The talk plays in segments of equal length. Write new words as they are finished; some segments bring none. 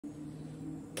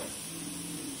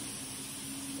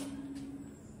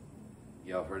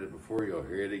Y'all heard it before, you'll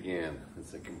hear it again.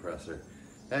 It's a compressor.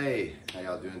 Hey, how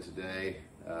y'all doing today?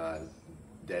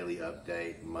 Daily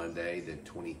update, Monday the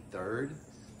 23rd.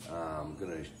 I'm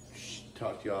gonna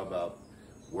talk to y'all about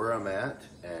where I'm at,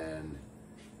 and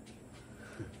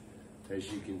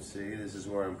as you can see, this is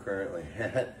where I'm currently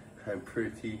at. I'm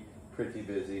pretty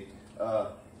busy.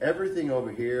 Everything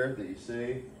over here that you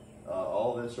see,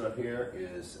 all this right here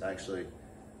is actually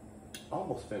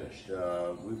almost finished.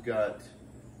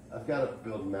 I've got to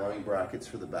build mounting brackets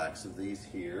for the backs of these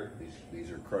here.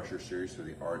 These are Crusher series for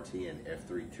the RT and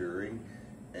F3 Touring,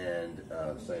 and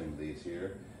same with these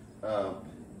here.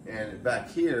 And back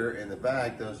here in the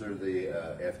back, those are the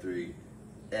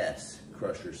F3S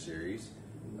Crusher series.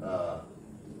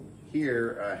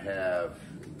 Here I have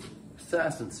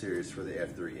Assassin series for the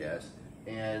F3S,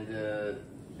 and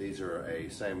these are a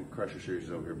same Crusher series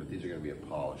over here, but these are going to be a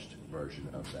polished version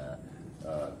of that.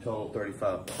 Total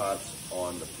 35 pots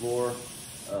on the floor.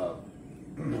 I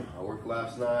worked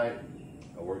last night,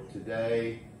 I worked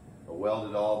today, I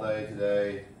welded all day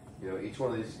today. You know, each one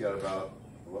of these has got about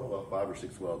 5 or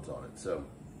 6 welds on it. So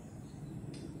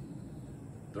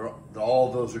all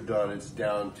of those are done. It's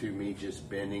down to me just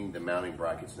bending the mounting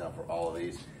brackets now for all of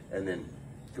these, and then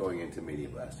going into media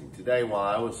blasting. Today, while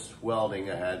I was welding,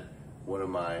 I had one of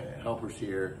my helpers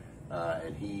here,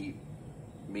 and he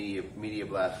media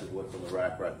blasted what's on the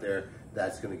rack right there.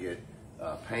 That's going to get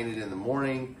painted in the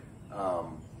morning.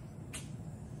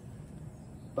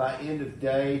 By end of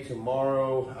day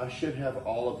tomorrow, I should have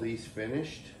all of these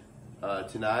finished.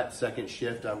 Tonight, second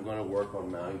shift, I'm going to work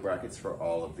on mounting brackets for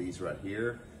all of these right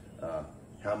here.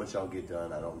 How much I'll get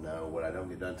done, I don't know. What I don't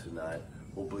get done tonight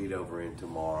will bleed over in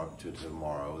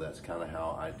tomorrow. That's kind of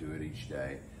how I do it each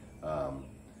day.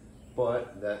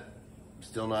 But that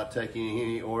still not taking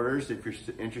any orders. If you're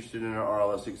interested in an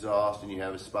RLS exhaust and you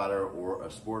have a Spider or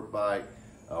a sport bike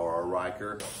or a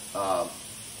Ryker,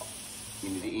 you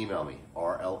need to email me,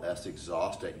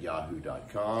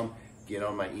 rlsexhaust@yahoo.com. Get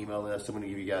on my email list. I'm going to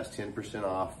give you guys 10%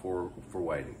 off for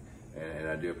waiting. And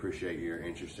I do appreciate your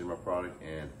interest in my product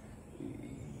and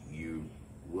you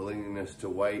willingness to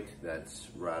wait. That's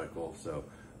radical. So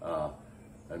I'm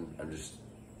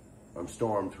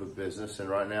stormed with business, and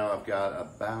right now I've got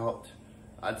about,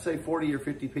 I'd say 40 or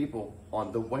 50 people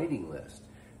on the waiting list.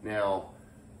 Now,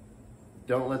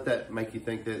 don't let that make you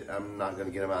think that I'm not going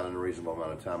to get them out in a reasonable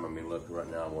amount of time. I mean, look, right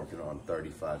now I'm working on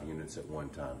 35 units at one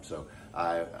time. So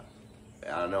I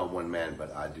know I'm one man,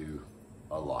 but I do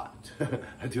a lot.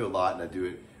 I do a lot, and I do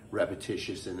it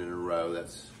repetitious and in a row.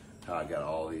 That's how I got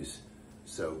all these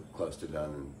so close to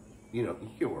done. And you know, you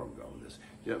get where I'm going with this.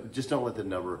 You know, just don't let the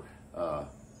number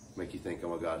make you think, oh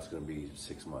my God, it's going to be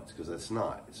 6 months, because it's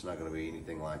not. It's not going to be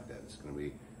anything like that. It's going to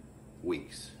be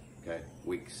weeks, okay?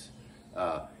 Weeks.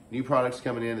 New products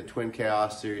coming in. The Twin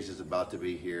Chaos series is about to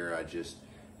be here. I just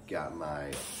got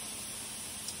my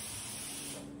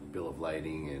bill of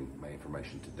lading and my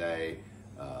information today.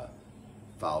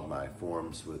 Filed my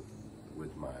forms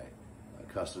with my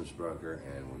customs broker,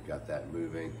 and we've got that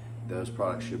moving. Those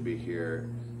products should be here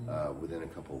within a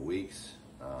couple of weeks.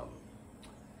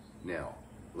 Now,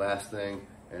 last thing,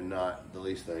 and not the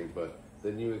least thing, but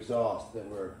the new exhaust that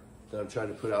I'm trying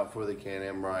to put out for the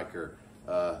Can-Am Ryker.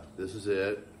 This is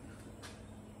it,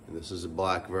 and this is a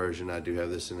black version. I do have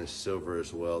this in a silver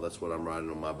as well. That's what I'm riding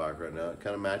on my bike right now. It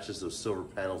kind of matches those silver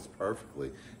panels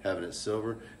perfectly, having it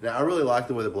silver. Now, I really like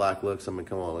the way the black looks. I mean,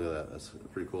 come on, look at that. That's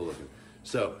pretty cool looking.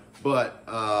 So, but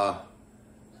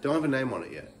don't have a name on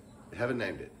it yet. Haven't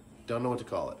named it. Don't know what to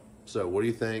call it. So, what do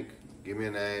you think? Give me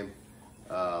a name.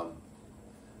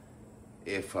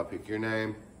 If I pick your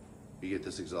name, you get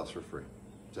this exhaust for free.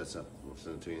 It's that simple. We'll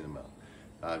send it to you in the mail.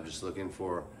 I'm just looking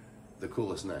for the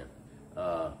coolest name.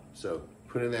 So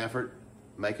put in the effort,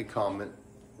 make a comment,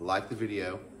 like the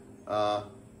video,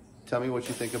 tell me what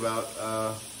you think about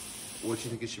what you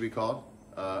think it should be called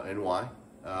and why.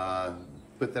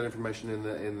 Put that information in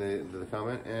the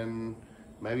comment, and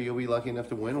maybe you'll be lucky enough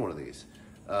to win one of these.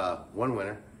 One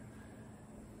winner.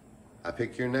 I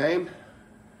pick your name.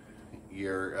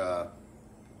 You're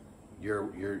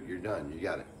done. You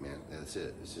got it, man. That's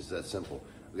it. It's just that simple.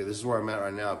 Okay, this is where I'm at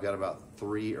right now. I've got about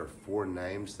 3 or 4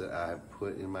 names that I have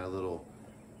put in my little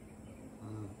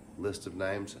list of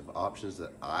names, of options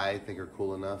that I think are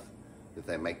cool enough that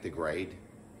they make the grade,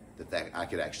 that I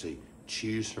could actually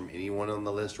choose from anyone on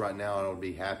the list right now, and I would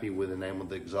be happy with the name of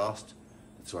the exhaust.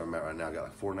 That's where I'm at right now. I've got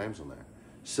like 4 names on there.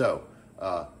 So,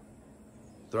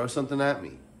 throw something at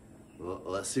me.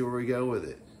 Let's see where we go with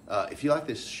it. If you like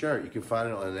this shirt, you can find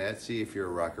it on Etsy. If you're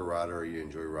a Ryker rider or you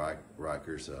enjoy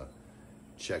Rykers,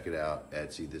 check it out.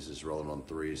 Etsy. This is Rolling on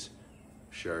Threes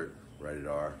shirt, rated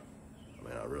R.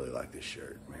 Man, I really like this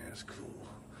shirt. Man, it's cool.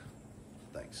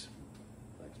 Thanks.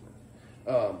 Thanks,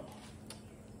 man.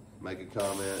 Make a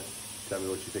comment. Tell me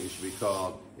what you think it should be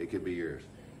called. It could be yours.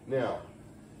 Now,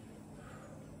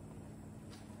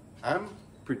 I'm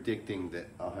predicting that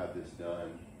I'll have this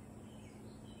done,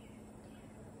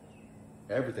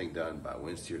 everything done by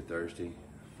Wednesday or Thursday.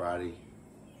 Friday,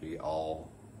 be all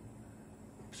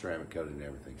ceramic coated and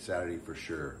everything. Saturday, for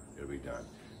sure, it'll be done.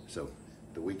 So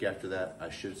the week after that, I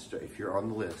should start. If you're on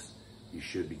the list, you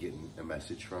should be getting a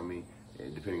message from me,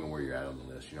 depending on where you're at on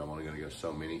the list. You know, I'm only going to go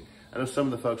so many. I know some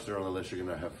of the folks that are on the list are going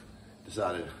to have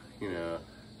decided, you know,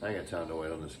 I ain't got time to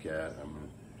wait on this cat.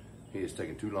 He is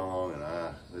taking too long, and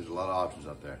there's a lot of options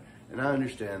out there. And I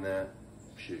understand that.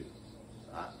 Shoot,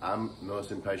 I'm the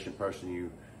most impatient person you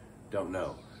don't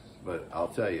know. But I'll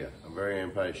tell you, I'm very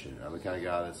impatient. I'm the kind of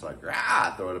guy that's like,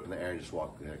 throw it up in the air and just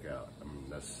walk the heck out. I mean,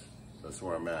 that's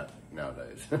where I'm at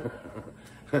nowadays.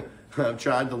 I'm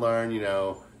trying to learn, you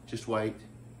know, just wait,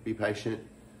 be patient.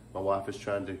 My wife is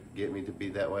trying to get me to be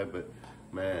that way, but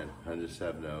man, I just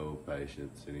have no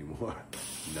patience anymore.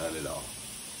 None at all.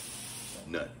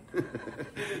 None.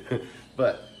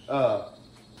 But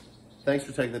thanks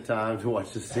for taking the time to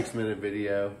watch this 6-minute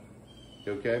video.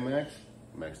 You okay, Max?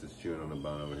 Max is chewing on the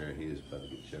bone over here. He is about to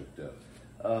get choked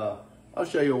up. I'll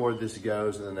show you where this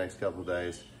goes in the next couple of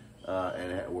days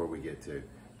and where we get to.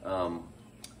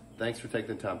 Thanks for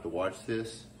taking the time to watch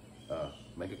this.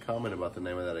 Make a comment about the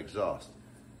name of that exhaust.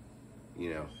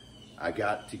 You know, I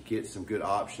got to get some good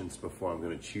options before I'm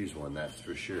going to choose one, that's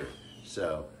for sure.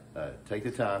 So take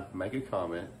the time, make a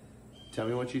comment, tell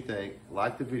me what you think.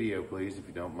 Like the video, please, if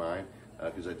you don't mind,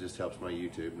 because that just helps my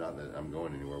YouTube. Not that I'm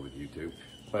going anywhere with YouTube,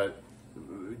 but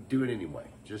do it anyway.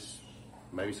 Just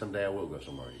maybe someday I will go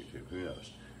somewhere on YouTube. Who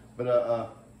knows?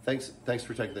 But thanks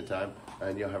for taking the time,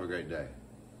 and y'all have a great day.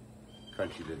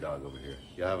 Crunchy the dog over here.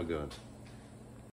 Y'all have a good one.